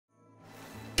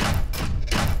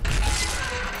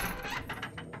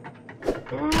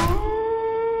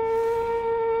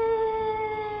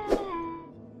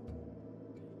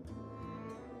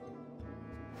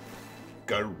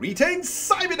Greetings,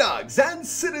 cyberdogs and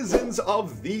citizens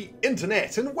of the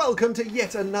internet, and welcome to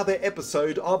yet another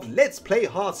episode of Let's Play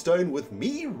Hearthstone with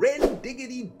me,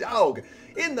 ReNDoG.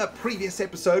 In the previous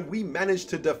episode, we managed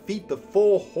to defeat the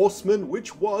 4 horsemen,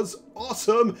 which was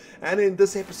awesome. And in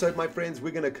this episode, my friends,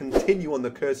 we're going to continue on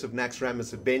the Curse of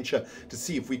Naxxramas adventure to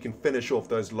see if we can finish off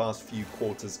those last few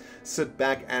quarters. Sit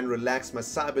back and relax, my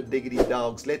cyber diggity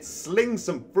dogs. Let's sling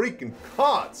some freaking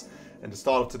cards. And to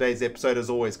start off today's episode, as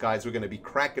always, guys, we're going to be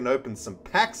cracking open some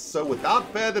packs. So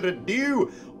without further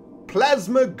ado,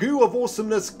 plasma goo of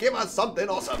awesomeness, give us something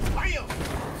awesome. Bam!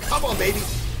 Come on, baby.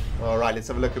 All right, let's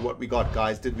have a look at what we got,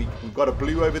 guys. We've got a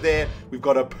blue over there, we've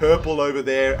got a purple over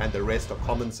there, and the rest are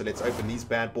common. So let's open these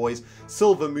bad boys.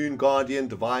 Silver Moon Guardian,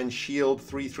 Divine Shield,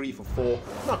 3/3 for 4,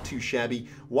 not too shabby.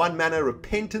 1 mana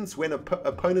Repentance. When an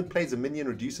opponent plays a minion,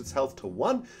 reduce its health to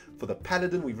 1. For the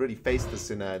Paladin, we've already faced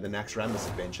this in the Naxxramas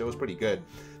adventure. It was pretty good.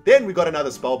 Then we got another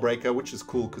Spellbreaker, which is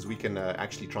cool because we can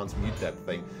actually transmute that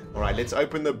thing. All right, let's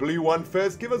open the blue one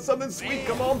first. Give us something sweet.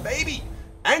 Come on, baby.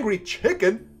 Angry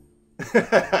Chicken.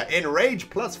 Enrage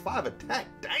 +5 attack.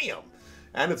 Damn.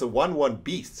 And it's a 1/1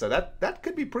 beast. So that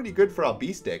could be pretty good for our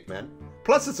beast deck, man.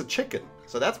 Plus it's a chicken.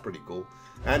 So that's pretty cool.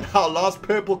 And our last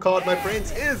purple card, my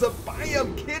friends, is a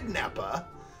Biome Kidnapper.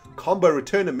 Combo,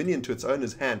 return a minion to its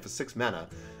owner's hand for 6 mana.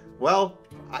 Well,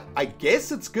 I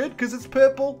guess it's good because it's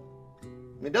purple.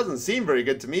 It doesn't seem very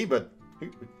good to me, but...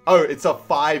 Oh, it's a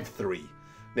 5/3.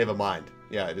 Never mind.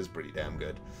 Yeah, it is pretty damn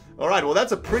good. Alright, well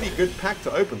that's a pretty good pack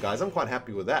to open, guys. I'm quite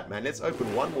happy with that, man. Let's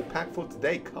open one more pack for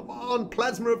today. Come on,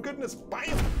 Plasma of Goodness. Bam!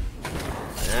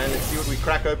 And let's see what we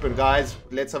crack open, guys.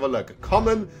 Let's have a look. A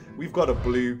common, we've got a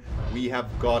blue. We have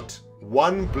got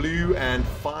 1 blue and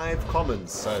 5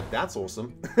 commons, so that's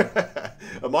awesome.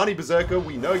 Amani Berserker,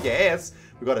 we know your ass.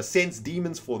 We've got a Sense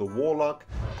Demons for the Warlock.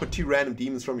 Put 2 random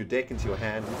demons from your deck into your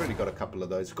hand. We've really got a couple of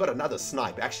those. We've got another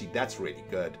Snipe. Actually, that's really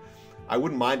good. I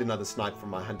wouldn't mind another Snipe from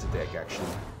my Hunter deck, actually.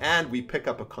 And we pick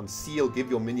up a Conceal. Give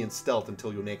your minion stealth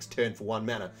until your next turn for 1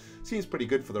 mana. Seems pretty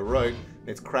good for the rogue.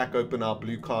 Let's crack open our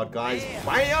blue card, guys.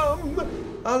 Bam!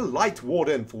 A Light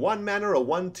Warden. For 1 mana, a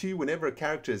 1/2. Whenever a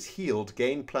character is healed,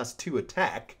 gain +2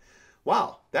 attack.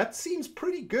 Wow, that seems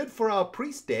pretty good for our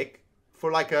priest deck. For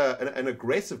like an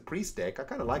aggressive priest deck. I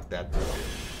kind of like that.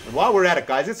 And while we're at it,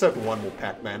 guys, let's open one more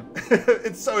pack, man.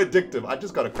 It's so addictive. I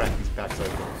just got to crack these packs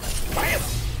open. Bam!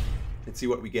 Let's see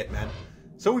what we get, man.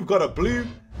 So we've got a blue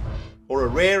or a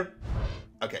rare.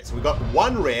 Okay, so we've got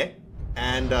 1 rare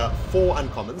and 4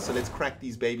 uncommons. So let's crack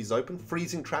these babies open.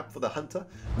 Freezing Trap for the Hunter.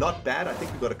 Not bad. I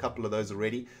think we've got a couple of those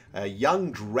already.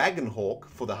 Young Dragonhawk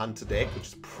for the Hunter deck, which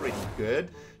is pretty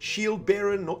good. Shield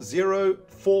Bearer, 0,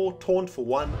 4, Taunt for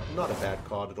 1. Not a bad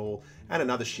card at all. And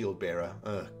another Shield Bearer.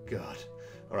 Oh, God.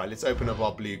 All right, let's open up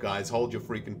our blue, guys. Hold your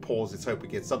freaking paws. Let's hope we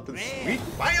get something sweet.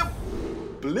 Bam!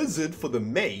 Blizzard for the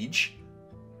Mage.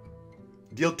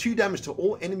 Deal 2 damage to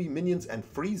all enemy minions and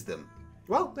freeze them.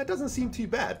 Well, that doesn't seem too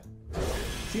bad.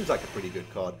 Seems like a pretty good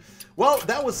card. Well,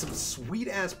 that was some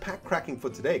sweet-ass pack cracking for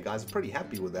today, guys. I'm pretty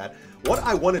happy with that. What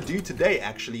I want to do today,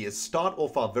 actually, is start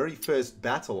off our very first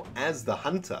battle as the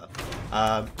Hunter.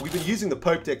 We've been using the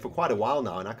Pope deck for quite a while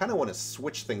now, and I kind of want to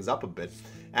switch things up a bit.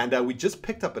 And we just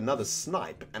picked up another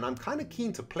Snipe, and I'm kind of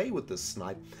keen to play with this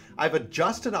Snipe. I've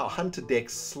adjusted our Hunter deck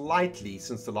slightly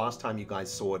since the last time you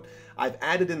guys saw it. I've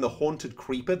added in the Haunted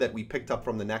Creeper that we picked up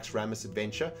from the Naxxramas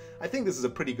adventure. I think this is a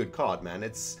pretty good card, man.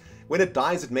 When it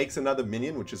dies, it makes another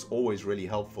minion, which is always really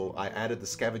helpful. I added the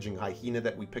Scavenging Hyena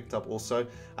that we picked up also.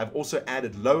 I've also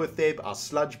added Loatheb, our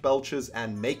Sludge Belchers,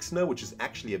 and Makesner, which is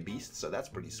actually a beast, so that's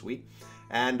pretty sweet.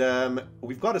 And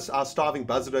we've got our Starving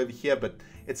Buzzard over here, but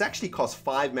it's actually cost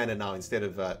 5 mana now instead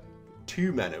of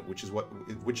 2 mana, which is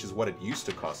what it used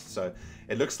to cost. So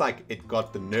it looks like it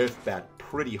got the nerf back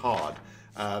pretty hard.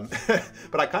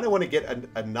 But I kind of want to get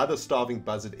another Starving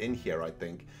Buzzard in here, I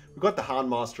think. We've got the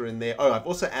Houndmaster in there. Oh, I've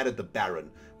also added the Baron,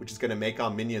 which is going to make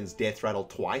our minions Death Rattle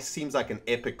twice. Seems like an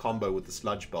epic combo with the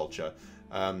Sludge Belcher.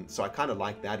 So I kind of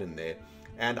like that in there.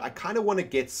 And I kind of want to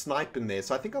get Snipe in there.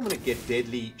 So I think I'm going to get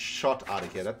Deadly Shot out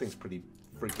of here. That thing's pretty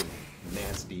freaking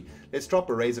nasty. Let's drop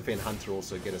a Razorfen Hunter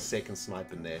also. Get a second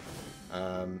Snipe in there.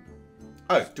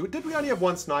 Oh, did we only have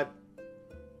 1 Snipe?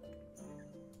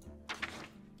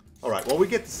 Alright, well, we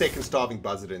get the second Starving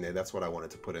Buzzard in there. That's what I wanted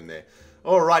to put in there.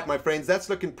 Alright, my friends, that's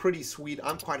looking pretty sweet.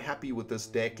 I'm quite happy with this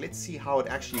deck. Let's see how it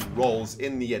actually rolls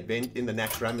in the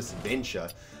Naxxramas adventure.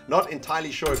 Not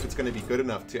entirely sure if it's going to be good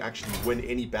enough to actually win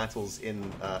any battles in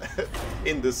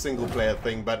in this single-player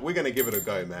thing, but we're going to give it a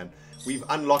go, man. We've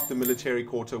unlocked the Military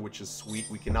Quarter, which is sweet.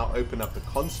 We can now open up the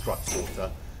Construct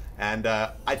Quarter. And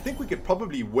I think we could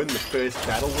probably win the first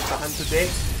battle with the Hunter deck.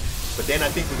 But then I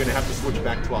think we're going to have to switch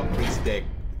back to our Priest deck.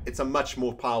 It's a much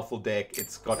more powerful deck.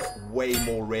 It's got way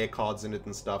more rare cards in it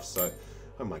and stuff. So,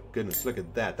 oh my goodness, look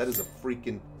at that. That is a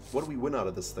freaking... What do we win out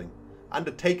of this thing?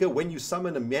 Undertaker, when you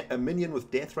summon a minion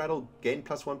with Death Rattle, gain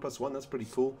 +1/+1. That's pretty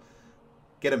cool.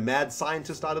 Get a Mad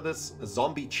Scientist out of this. A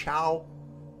Zombie Chow.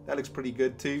 That looks pretty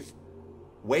good too.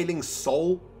 Wailing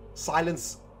Soul.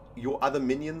 Silence your other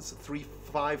minions.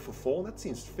 3/5 for 4. That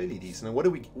seems fairly decent. And what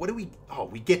do we... Oh,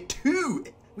 we get two.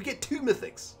 We get 2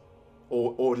 mythics.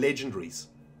 Or legendaries.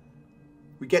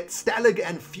 We get Stalag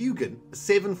and Fugan,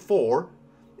 7/4.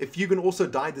 If Fugan also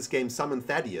died this game, summon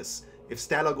Thaddeus. If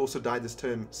Stalag also died this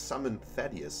turn, summon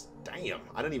Thaddeus. Damn,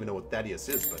 I don't even know what Thaddeus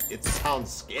is, but it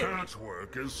sounds scary.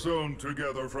 Patchwork is sewn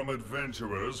together from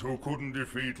adventurers who couldn't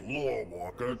defeat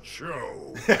Lorewalker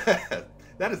Cho.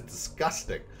 That is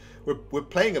disgusting. We're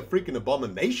playing a freaking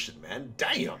abomination, man.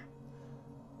 Damn.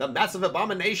 The massive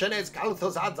abomination is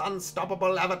Kalthuzad's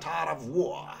unstoppable avatar of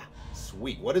war.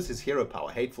 Sweet. What is his hero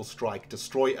power? Hateful Strike.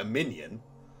 Destroy a minion.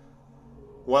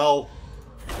 Well,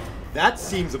 that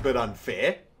seems a bit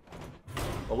unfair.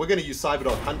 Well, we're going to use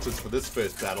CyberDog Hunters for this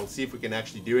first battle. See if we can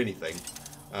actually do anything.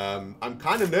 I'm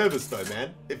kind of nervous though,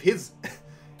 man. If his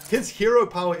hero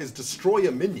power is destroy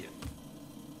a minion.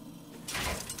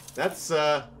 That's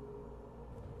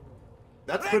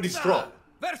pretty strong.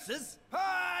 Versus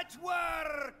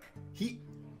Patchwork.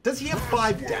 Does he have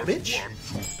 5 damage?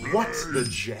 What's the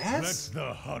jazz? Let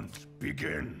the hunt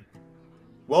begin.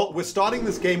 Well, we're starting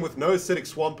this game with no acidic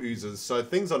swamp oozes, so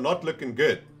things are not looking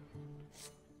good.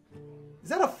 Is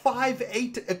that a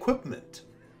 5/8 equipment?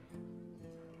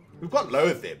 We've got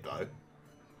Loatheb though,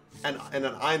 and an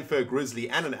Iron Fur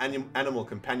Grizzly and an Animal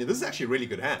Companion. This is actually a really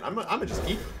good hand. I'm gonna just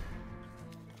keep it.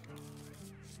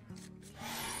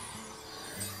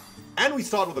 And we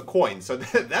start with a coin, so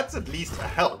that's at least a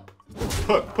help.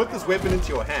 Put this weapon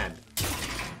into your hand.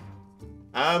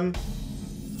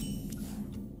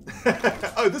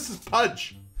 Oh, this is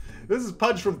Pudge. This is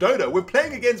Pudge from Dota. We're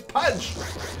playing against Pudge.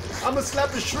 I'm a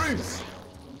slap of shrooms.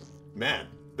 Man,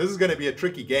 this is going to be a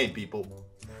tricky game, people.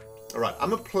 Alright, I'm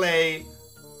going to play...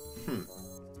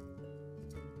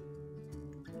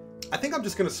 I think I'm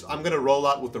just going to... I'm going to roll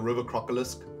out with the River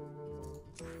Crocolisk.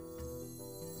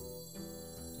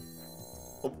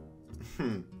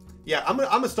 Yeah, I'm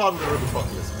gonna start with the River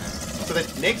Crocolisk, man. So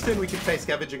that next turn we can play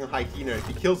Scavenging Hyena. If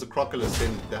he kills the Crocolisk,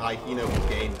 then the Hyena will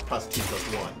gain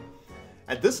 +2/+1.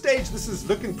 At this stage, this is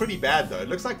looking pretty bad, though. It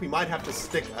looks like we might have to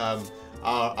stick our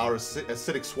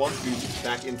Acidic Swamp Ooze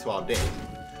back into our deck.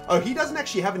 Oh, he doesn't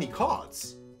actually have any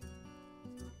cards.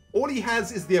 All he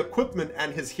has is the equipment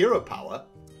and his hero power.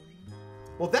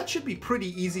 Well, that should be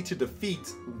pretty easy to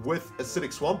defeat with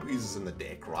Acidic Swamp Oozes in the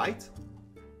deck, right?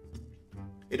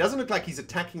 It doesn't look like he's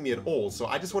attacking me at all, so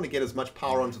I just want to get as much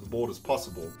power onto the board as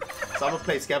possible. So I'm going to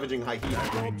play Scavenging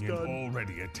Hyena. Minion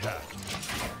already attacked.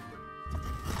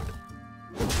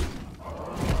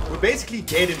 We're basically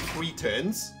dead in 3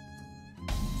 turns.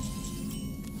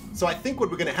 So I think what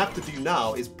we're going to have to do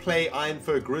now is play Iron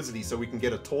Fur Grizzly so we can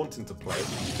get a taunt into play.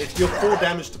 Let's deal 4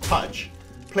 damage to Pudge.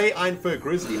 Play Iron Fur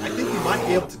Grizzly. I think we might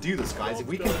be able to do this, guys. If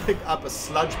we can pick up a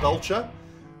Sludge Belcher,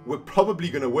 we're probably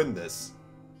going to win this.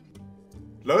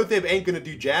 Loatheb ain't going to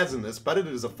do jazz in this, but it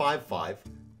is a 5/5.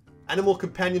 Animal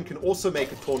Companion can also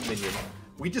make a taunt minion.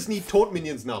 We just need taunt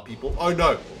minions now, people. Oh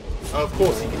no. Oh, of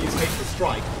course, he can use Hateful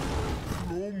Strike.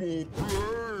 No more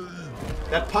play.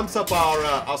 That pumps up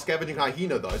our Scavenging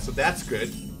Hyena though, so that's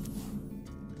good.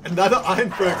 Another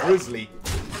Iron Fur Grizzly.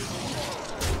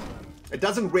 It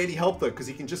doesn't really help though, because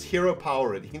he can just hero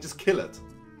power it. He can just kill it.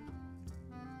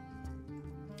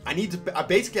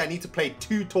 Basically I need to play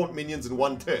 2 taunt minions in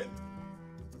 1 turn.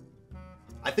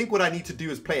 I think what I need to do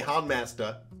is play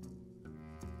Houndmaster.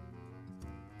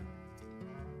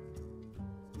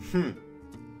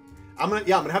 I'm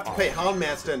gonna have to play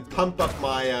Houndmaster and pump up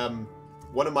my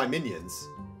one of my minions.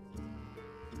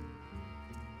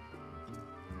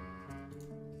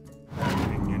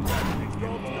 Minion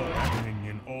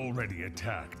already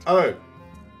attacked. Oh.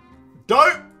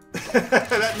 Don't!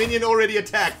 That minion already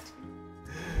attacked.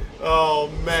 Oh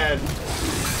man.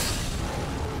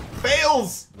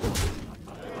 Fails!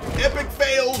 Epic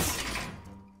fails!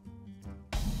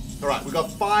 Alright, we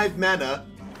got 5 mana.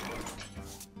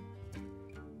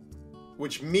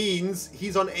 which means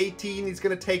he's on 18. He's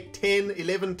going to take 10,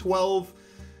 11, 12.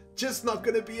 Just not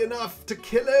going to be enough to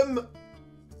kill him.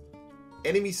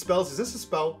 Enemy spells. Is this a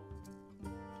spell?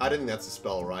 I don't think that's a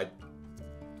spell, right?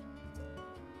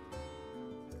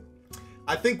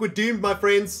 I think we're doomed, my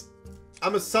friends.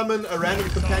 I'm going to summon a random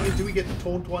companion. Do we get the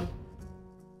taunt one?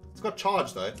 It's got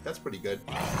charge, though. That's pretty good.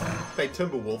 Play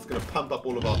Timberwolf. Going to pump up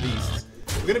all of our beasts.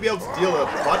 We're going to be able to deal a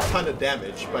butt ton of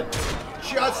damage, but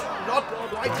just not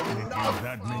quite enough.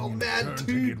 Oh, man.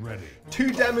 Two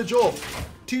damage off.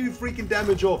 2 freaking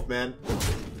damage off, man.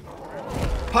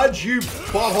 Pudge, you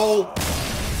butthole.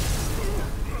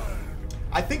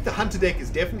 I think the Hunter deck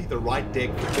is definitely the right deck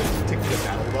for this particular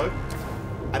battle, though.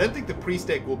 I don't think the Priest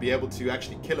deck will be able to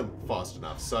actually kill him fast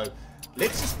enough. So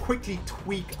let's just quickly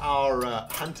tweak our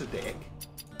Hunter deck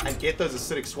and get those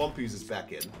acidic swamp oozes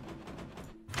back in.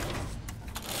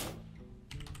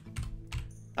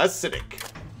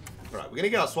 Acidic. Alright, we're going to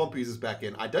get our swamp oozes back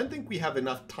in. I don't think we have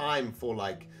enough time for,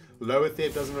 like,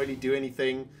 Loethep doesn't really do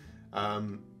anything.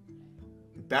 Baron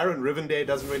Rivendare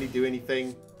doesn't really do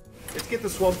anything. Let's get the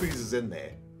swamp oozes in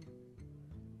there.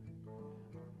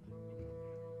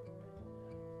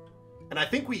 And I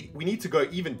think we need to go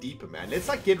even deeper, man. Let's,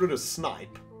 like, get rid of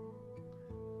Snipe.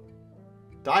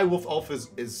 Direwolf Alpha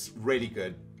is really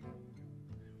good.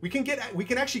 We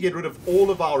can actually get rid of all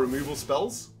of our removal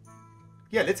spells.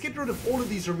 Yeah, let's get rid of all of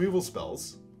these removal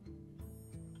spells.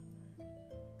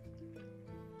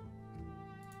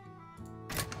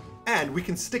 And we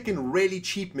can stick in really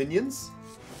cheap minions.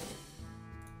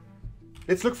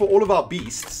 Let's look for all of our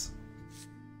beasts.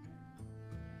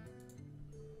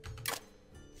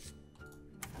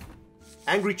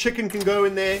 Angry Chicken can go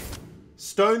in there.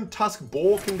 Stone Tusk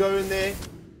Boar can go in there.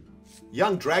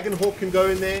 Young Dragonhawk can go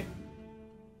in there.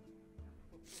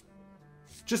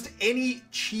 Just any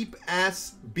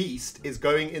cheap-ass beast is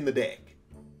going in the deck.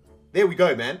 There we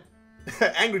go, man.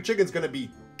 Angry Chicken's going to be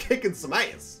kicking some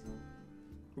ass.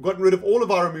 We've gotten rid of all of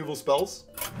our removal spells.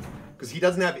 Because he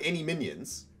doesn't have any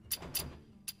minions.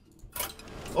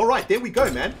 Alright, there we go,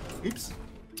 man. Oops.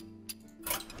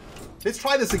 Let's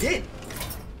try this again.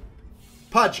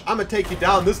 Pudge, I'm going to take you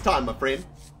down this time, my friend.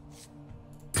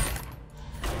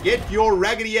 Get your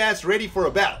raggedy ass ready for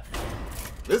a battle.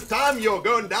 This time you're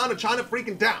going down to China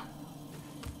freaking town.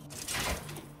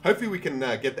 Hopefully we can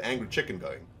get the Angry Chicken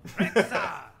going.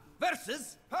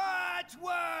 Versus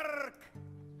Patchwork.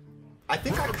 I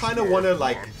think I kind of want to,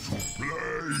 like...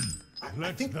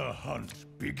 Let the hunt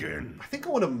begin. I think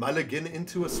I want to mulligan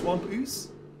into a Swamp Ooze.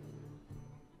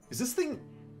 Is this thing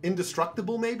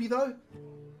indestructible maybe, though?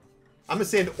 I'm going to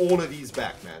send all of these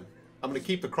back, man. I'm going to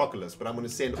keep the Crocodilus, but I'm going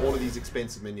to send all of these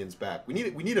expensive minions back. We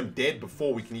need them dead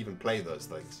before we can even play those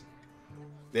things.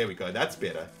 There we go. That's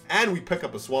better. And we pick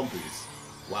up a Swamp Ooze.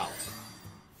 Wow.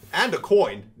 And a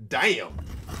coin. Damn.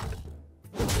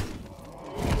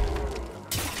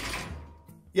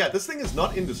 Yeah, this thing is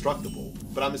not indestructible,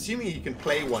 but I'm assuming you can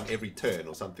play one every turn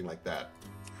or something like that.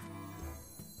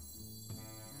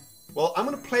 Well, I'm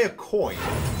going to play a coin.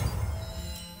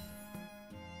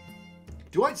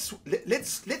 Do I...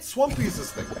 Let's Swamp Ooze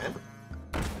this thing, man.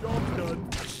 Job done.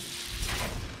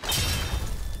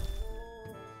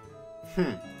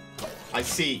 I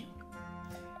see.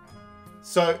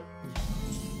 So,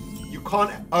 you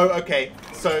can't... Oh, okay.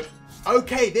 So,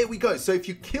 okay, there we go. So if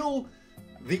you kill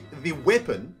the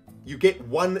weapon, you get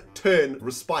 1 turn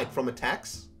respite from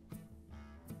attacks.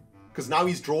 Because now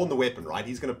he's drawn the weapon, right?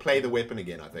 He's going to play the weapon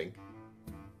again, I think.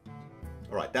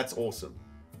 Alright, that's awesome.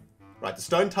 Right, the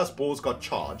Stone Tusk Boar's got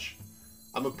charge.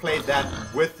 I'm going to play that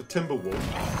with the Timberwolf.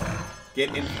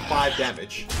 Get in 5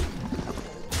 damage.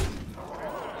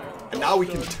 And now we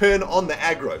can turn on the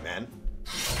aggro, man.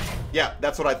 Yeah,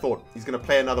 that's what I thought. He's going to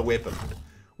play another weapon.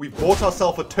 We've bought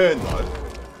ourselves a turn, though.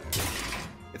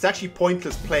 It's actually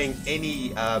pointless playing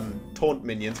any taunt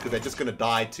minions because they're just going to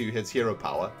die to his hero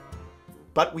power.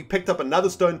 But we picked up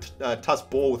another Stone Tusk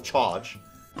Boar with charge.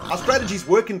 Our strategy's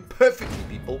working perfectly,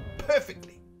 people. Perfectly.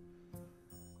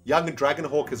 Young and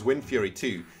Dragonhawk has Wind Fury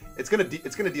too. It's gonna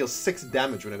deal 6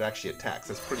 damage when it actually attacks.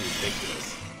 That's pretty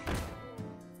ridiculous.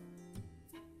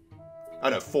 Oh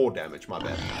no, 4 damage, my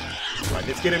bad. Right,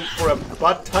 let's get him for a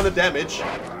butt ton of damage.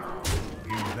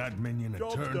 Give that minion a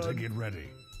turn to get ready.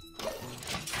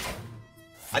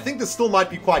 I think this still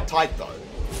might be quite tight though.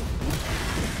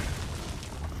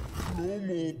 No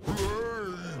more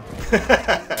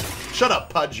play. Shut up,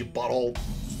 Pudge, you butthole.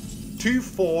 2,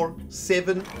 4,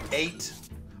 7, 8.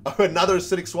 Oh, another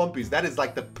Acidic Swamp Ooze. That is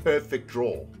like the perfect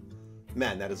draw.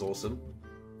 Man, that is awesome.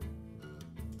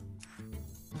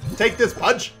 Take this,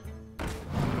 Pudge.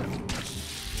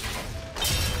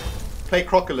 Play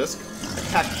Crocodilus.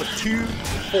 Attack for 2,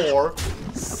 4,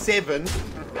 7,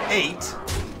 8.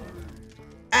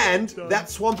 And that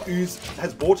Swamp Ooze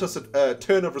has bought us a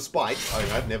turn of respite. Oh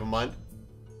no, never mind.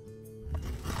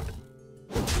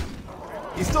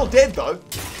 He's still dead though.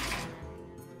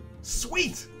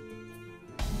 Sweet!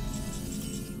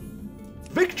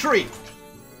 Victory!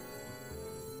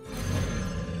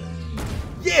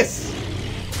 Yes!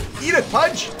 Eat it,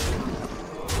 Pudge!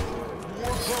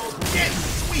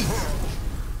 Yes! Sweet!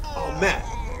 Oh man.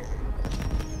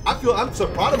 I'm so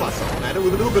proud of myself, man.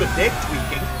 With a little bit of deck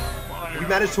tweaking, we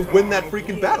managed to win that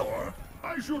freaking battle.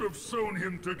 I should have sewn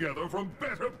him together from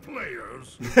better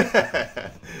players.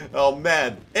 Oh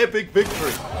man, epic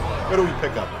victory. What do we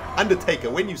pick up? Undertaker.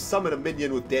 When you summon a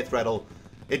minion with Death Rattle,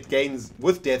 it gains,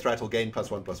 with Death Rattle, gain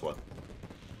 +1/+1.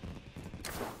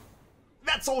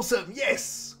 That's awesome,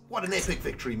 yes! What an epic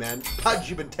victory, man. Pudge,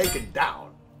 you've been taken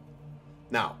down.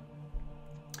 Now,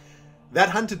 that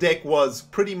Hunter deck was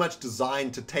pretty much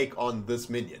designed to take on this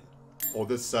minion, or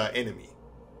this enemy.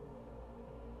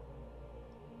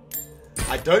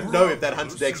 I don't know if that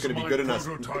Hunter deck's going to be good enough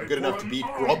to beat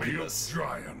Grobulus.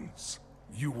 Giants.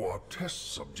 You are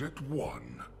test subject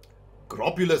 1.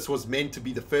 Grobulus was meant to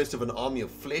be the first of an army of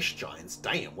flesh giants.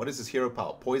 Damn, what is his hero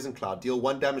power? Poison Cloud. Deal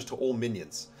 1 damage to all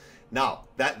minions. Now,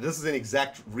 this is an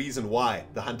exact reason why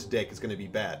the Hunter deck is going to be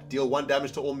bad. Deal 1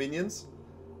 damage to all minions.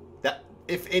 That,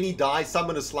 if any die,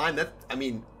 summon a slime, that, I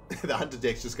mean, the Hunter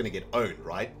deck's just going to get owned,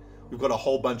 right? We've got a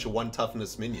whole bunch of 1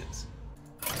 toughness minions.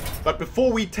 But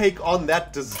before we take on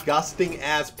that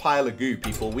disgusting-ass pile of goo,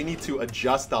 people, we need to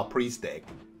adjust our priest deck.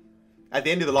 At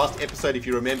the end of the last episode, if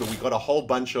you remember, we got a whole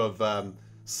bunch of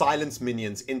silence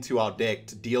minions into our deck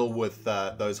to deal with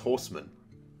those horsemen.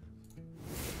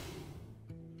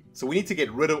 So we need to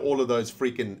get rid of all of those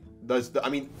freaking... I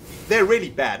mean, they're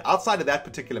really bad. Outside of that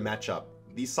particular matchup,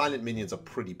 these silent minions are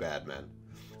pretty bad, man.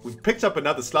 We've picked up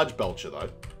another Sludge Belcher, though.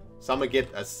 So I'm going to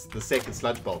get the second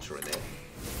Sludge Belcher in there.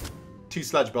 2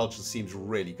 Sludge Belchers seems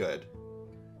really good.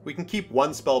 We can keep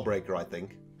 1 Spellbreaker, I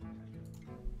think.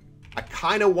 I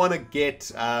kind of want to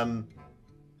get... I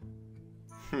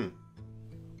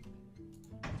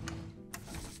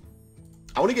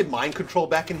want to get Mind Control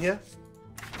back in here.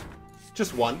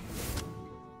 Just 1.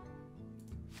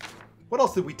 What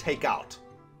else did we take out?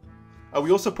 Oh,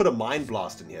 we also put a Mind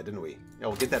Blast in here, didn't we? Yeah,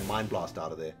 we'll get that Mind Blast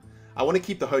out of there. I want to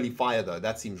keep the Holy Fire, though.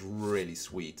 That seems really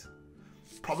sweet.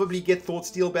 Probably get Thought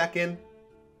Steal back in.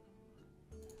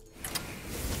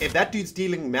 If that dude's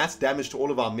dealing mass damage to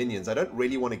all of our minions, I don't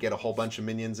really want to get a whole bunch of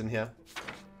minions in here.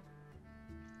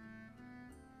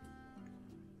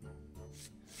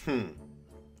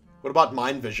 What about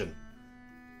Mind Vision?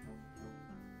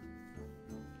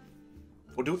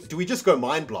 Or do we just go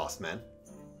Mind Blast, man?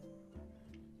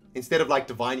 Instead of like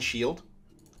Divine Shield?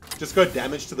 Just go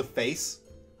damage to the face?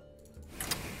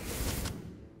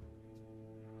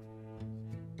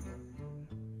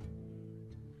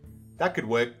 That could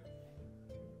work.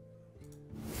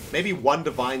 Maybe 1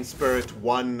 Divine Spirit,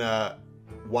 1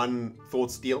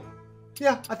 Thought Steal.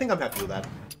 Yeah, I think I'm happy with that.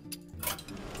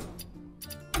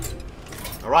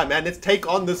 Alright, man, let's take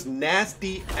on this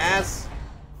nasty-ass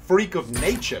freak of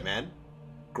nature, man.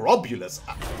 Grobulus.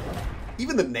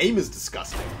 Even the name is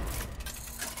disgusting.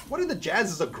 What in the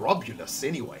jazz is a Grobulus,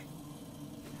 anyway?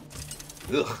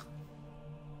 Ugh.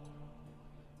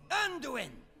 Anduin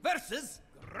versus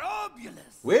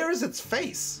Grobulus. Where is its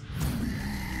face?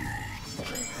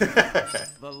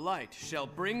 The light shall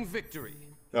bring victory.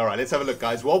 Alright, let's have a look,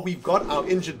 guys. Well, we've got our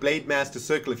Injured Blade Master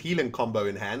Circle of Healing combo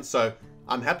in hand, so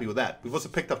I'm happy with that. We've also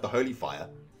picked up the Holy Fire.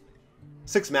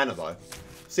 6 mana, though.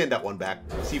 Send that one back.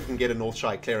 See if we can get a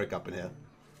Northshire Cleric up in here.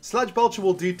 Sludge Belcher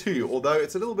will do too, although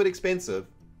it's a little bit expensive.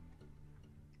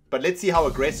 But let's see how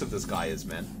aggressive this guy is,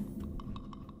 man.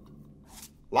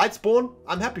 Lightspawn?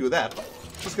 I'm happy with that.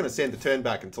 Just going to send the turn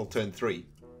back until turn 3.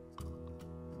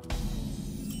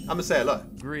 I'm going to say hello.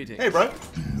 Greetings. Hey, bro.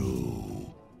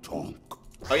 No talk.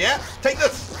 Oh, yeah? Take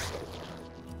this!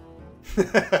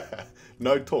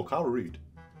 No talk. How rude.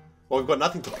 Well, we've got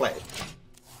nothing to play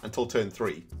until turn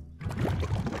 3.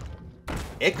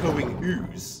 Echoing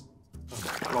Ooze. Oh,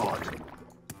 my God.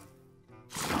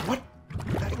 What?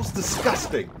 That was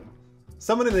disgusting.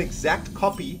 Summon an exact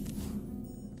copy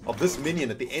of this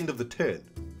minion at the end of the turn.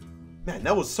 Man,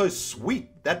 that was so sweet.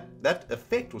 That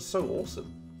effect was so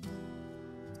awesome.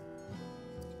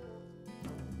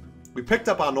 We picked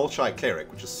up our Northshire Cleric,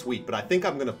 which is sweet, but I think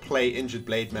I'm going to play Injured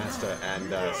Blade Master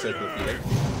and Circle of Healing.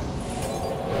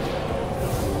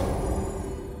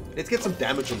 Let's get some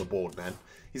damage on the board, man.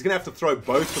 He's going to have to throw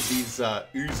both of these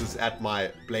oozes at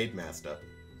my Blade Master.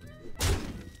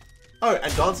 Oh,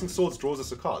 and Dancing Swords draws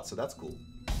us a card, so that's cool.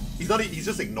 He's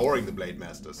just ignoring the Blade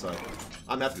Master, so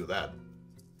I'm happy with that.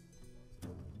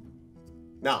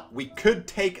 Now, we could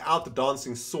take out the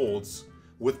Dancing Swords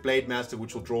with Blade Master,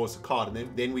 which will draw us a card,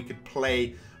 and then we could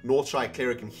play Northshire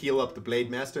Cleric and heal up the Blade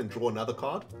Master and draw another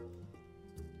card.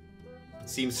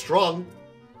 Seems strong.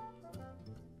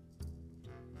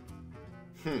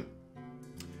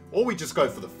 Or we just go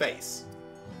for the face.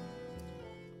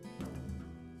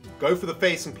 Go for the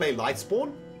face and play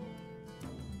Lightspawn.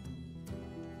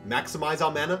 Maximize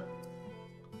our mana.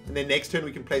 And then next turn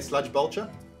we can play Sludge Belcher.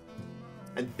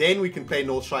 And then we can play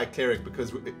Northshire Cleric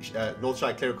because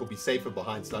Northshire Cleric will be safer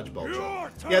behind Sludge Belcher.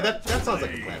 Yeah, that sounds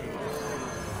like a plan.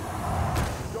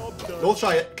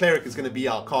 Northshire Cleric is going to be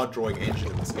our card drawing engine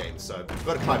in this game, so we've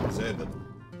got to try and preserve it.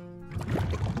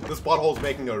 This buthole's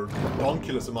making a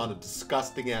redonkulous amount of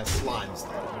disgusting ass slimes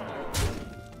though.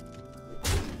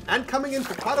 And coming in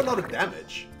for quite a lot of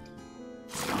damage.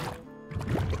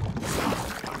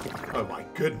 Oh my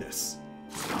goodness.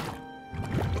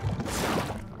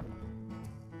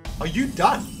 Are you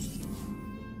done?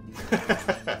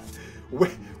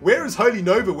 Where is Holy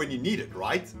Nova when you need it,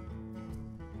 right?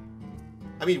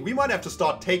 I mean, we might have to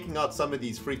start taking out some of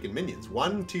these freaking minions.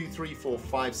 1, 2, 3, 4,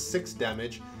 5, 6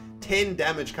 damage. 10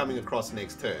 damage coming across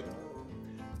next turn.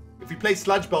 If we play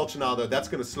Sludge Belcher now, though, that's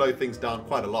going to slow things down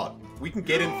quite a lot. We can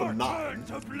get in for 9.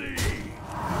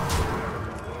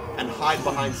 And hide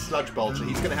behind Sludge Belcher.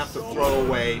 He's going to have to throw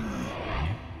away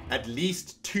at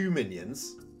least 2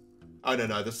 minions. Oh,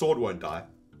 no, the sword won't die.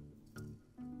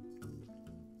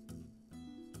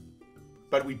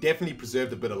 But we definitely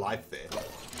preserved a bit of life there.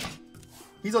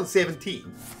 He's on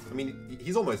 17. I mean,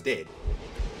 he's almost dead.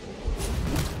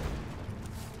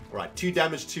 Right, 2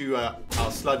 damage to our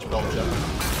Sludge Belcher.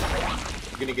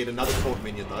 We're going to get another taunt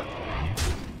minion, though.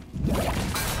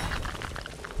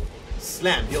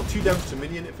 Slam. Deal 2 damage to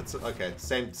minion if it's... Okay,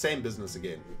 same business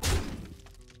again.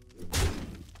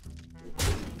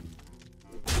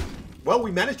 Well,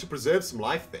 we managed to preserve some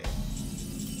life there.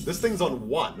 This thing's on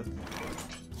 1.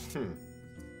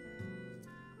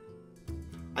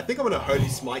 I think I'm going to Holy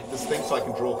Smite this thing so I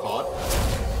can draw a card.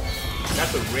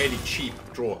 That's a really cheap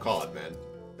draw card, man.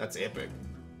 That's epic.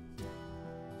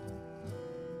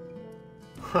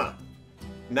 Huh.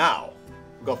 Now,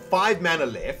 we've got 5 mana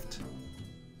left.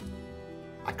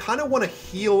 I kind of want to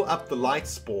heal up the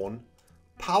Lightspawn.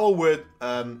 Power Word...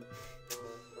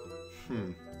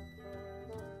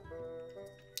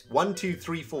 1, 2,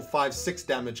 3, 4, 5, 6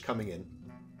 damage coming in.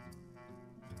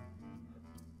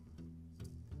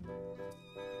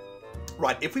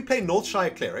 Right, if we play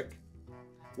Northshire Cleric,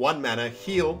 1 mana,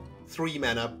 heal, 3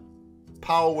 mana,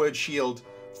 Power Word Shield,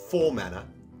 4 mana.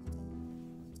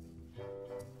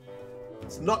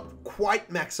 It's not quite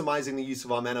maximizing the use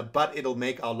of our mana, but it'll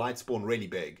make our Lightspawn really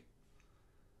big.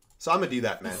 So I'm going to do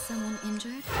that, man. Is someone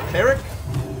injured? Cleric,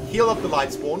 heal up the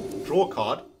Lightspawn, draw a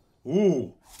card.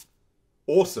 Ooh,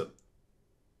 awesome.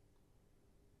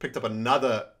 Picked up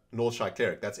another Northshire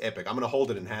Cleric. That's epic. I'm going to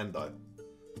hold it in hand, though.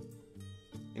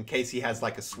 In case he has,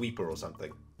 like, a sweeper or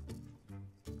something.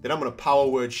 Then I'm going to Power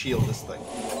Word Shield this thing.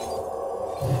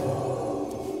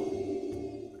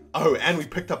 Oh, and we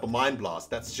picked up a Mind Blast.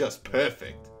 That's just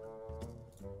perfect.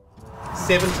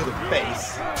 7 to the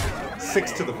face.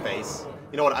 6 to the face.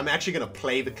 You know what? I'm actually going to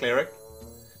play the Cleric.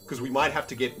 Because we might have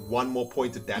to get 1 more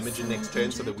point of damage in next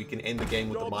turn so that we can end the game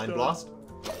with the Mind Blast.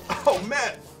 Oh,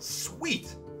 man.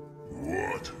 Sweet.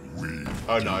 What we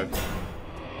Oh, no.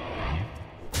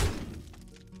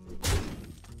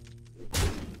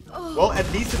 Well, at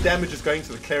least the damage is going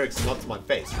to the clerics and not to my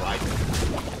face, right?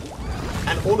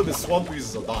 And all of his swamp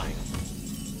users are dying.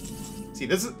 See,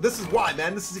 this is why,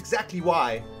 man. This is exactly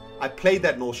why I played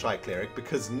that Northshire Cleric,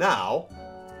 because now...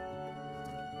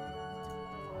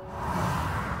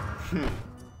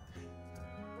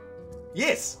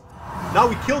 Yes! Now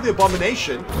we kill the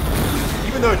Abomination,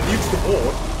 even though it nukes the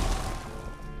board.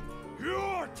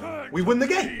 We win the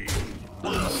game!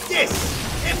 Yes!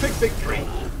 Epic victory!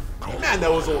 Man,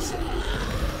 that was awesome.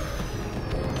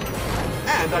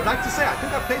 And I'd like to say, I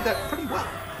think I played that pretty well.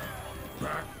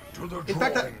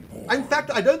 back to the In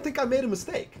fact, I don't think I made a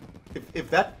mistake. If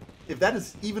that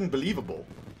is even believable.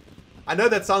 I know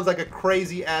that sounds like a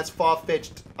crazy ass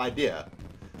far-fetched idea,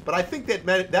 but I think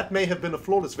that may have been a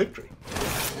flawless victory.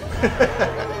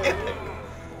 Epic.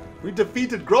 We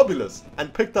defeated Grobulus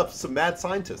and picked up some mad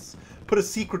scientists. Put a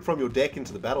secret from your deck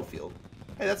into the battlefield.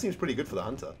 Hey, that seems pretty good for the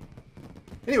hunter.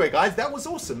 Anyway, guys, that was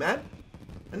awesome, man.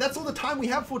 And that's all the time we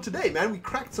have for today, man. We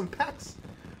cracked some packs.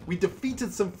 We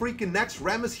defeated some freaking Nax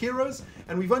Rammus heroes,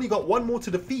 and we've only got 1 more to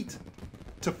defeat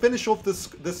to finish off this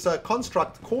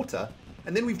construct quarter,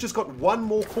 and then we've just got 1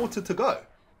 more quarter to go.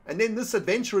 And then this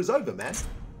adventure is over, man.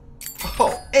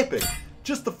 Oh, epic.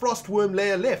 Just the Frostworm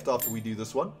layer left after we do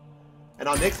this one. And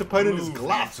our next opponent is Blue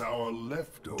Gluff. eats our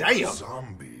leftover Damn.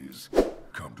 zombies.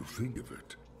 Come to think of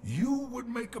it, you would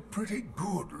make a pretty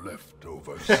good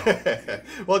leftover zombie.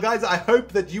 Well, guys, I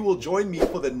hope that you will join me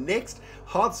for the next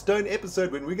Hearthstone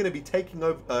episode when we're going to be taking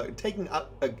up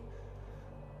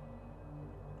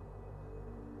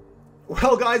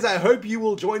Well, guys, I hope you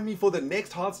will join me for the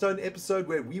next Hearthstone episode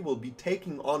where we will be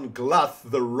taking on Gluff,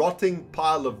 the rotting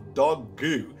pile of dog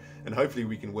goo. And hopefully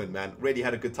we can win, man. Really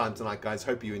had a good time tonight, guys.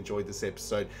 Hope you enjoyed this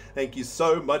episode. Thank you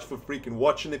so much for freaking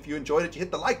watching. If you enjoyed it, you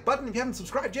hit the like button. If you haven't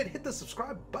subscribed yet, hit the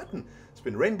subscribe button. It's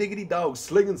been ReNDoG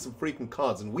slinging some freaking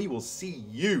cards, and we will see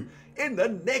you in the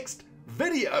next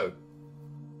video.